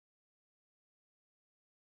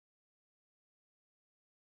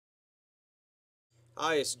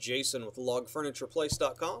Hi, it's Jason with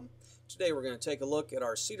LogFurniturePlace.com. Today we're going to take a look at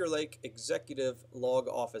our Cedar Lake Executive Log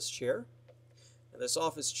Office Chair. Now, this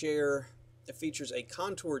office chair features a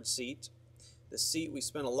contoured seat. The seat we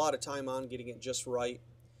spent a lot of time on getting it just right.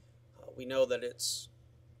 We know that a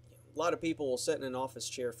lot of people will sit in an office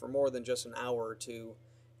chair for more than just an hour or two,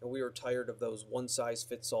 and we were tired of those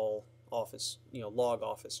one-size-fits-all log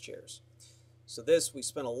office chairs. So this we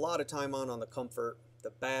spent a lot of time on the comfort.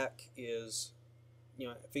 The back is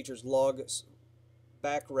it features log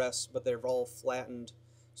backrests, but they're all flattened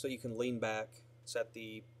so you can lean back. It's at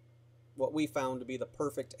what we found to be the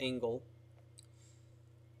perfect angle.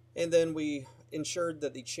 And then we ensured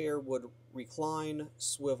that the chair would recline,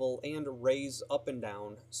 swivel, and raise up and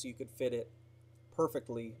down so you could fit it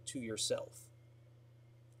perfectly to yourself.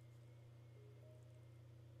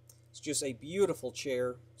 It's just a beautiful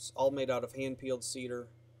chair. It's all made out of hand-peeled cedar.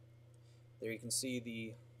 There you can see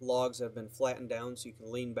the logs have been flattened down so you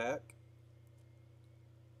can lean back.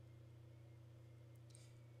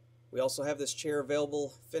 We also have this chair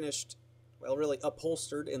available finished, really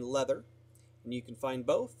upholstered in leather, and you can find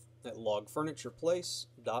both at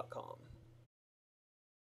logfurnitureplace.com.